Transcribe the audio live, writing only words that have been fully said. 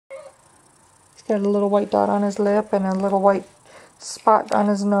He's got a little white dot on his lip and a little white spot on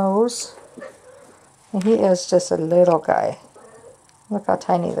his nose. And he is just a little guy. Look how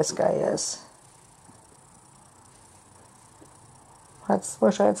tiny this guy is. I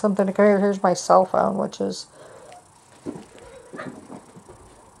wish I had something to compare. Here's my cell phone, which is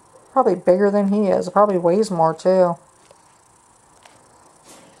probably bigger than he is. It probably weighs more too.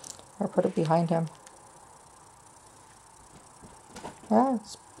 I'll put it behind him. Yeah,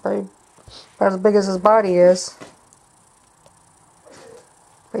 it's probably about as big as his body is.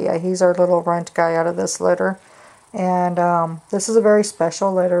 But yeah, he's our little runt guy out of this litter. And this is a very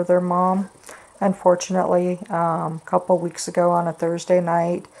special litter. Their mom, unfortunately, a couple weeks ago on a Thursday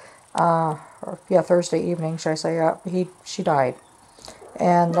night, Thursday evening, should I say, she died.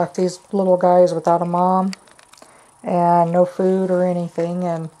 And left these little guys without a mom and no food or anything.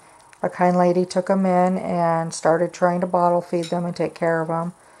 And a kind lady took them in and started trying to bottle feed them and take care of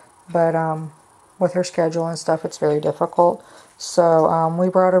them. But with her schedule and stuff, it's very difficult. So we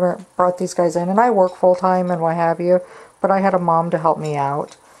brought these guys in, and I work full time and what have you, but I had a mom to help me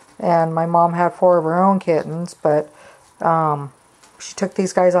out, and my mom had 4 of her own kittens, but she took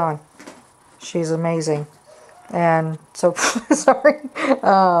these guys on. She's amazing, and so sorry.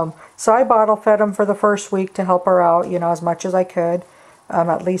 So I bottle fed them for the first week to help her out, as much as I could,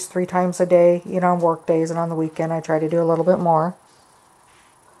 at least 3 times a day, on work days, and on the weekend I try to do a little bit more.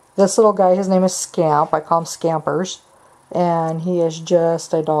 This little guy, his name is Scamp. I call him Scampers. And he is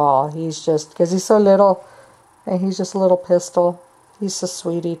just a doll. He's just, because he's so little, and he's just a little pistol. He's a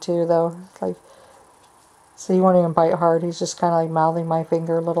sweetie too, though. So he won't even bite hard. He's just kind of like mouthing my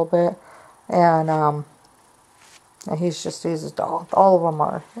finger a little bit. And he's a doll. All of them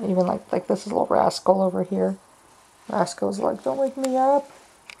are. Even like this little rascal over here. Rascal's like, don't wake me up.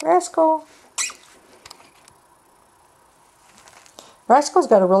 Rascal. Rascal's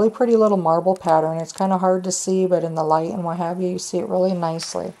got a really pretty little marble pattern. It's kind of hard to see, but in the light and what have you, you see it really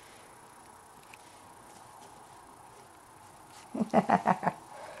nicely.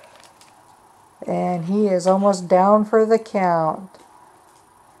 And he is almost down for the count.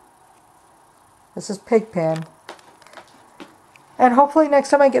 This is Pigpen. And hopefully next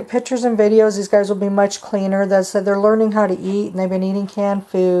time I get pictures and videos, these guys will be much cleaner. That said, they're learning how to eat, and they've been eating canned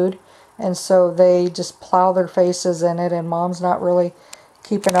food. And so they just plow their faces in it, and Mom's not really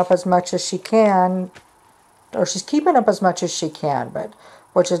keeping up as much as she can. Or she's keeping up as much as she can, but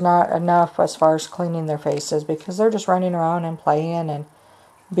which is not enough as far as cleaning their faces, because they're just running around and playing and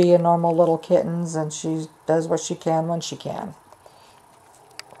being normal little kittens, and she does what she can when she can.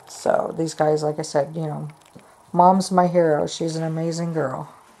 So these guys, like I said, Mom's my hero. She's an amazing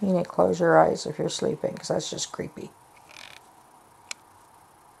girl. You need to close your eyes if you're sleeping, because that's just creepy.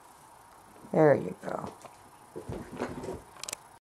 There you go.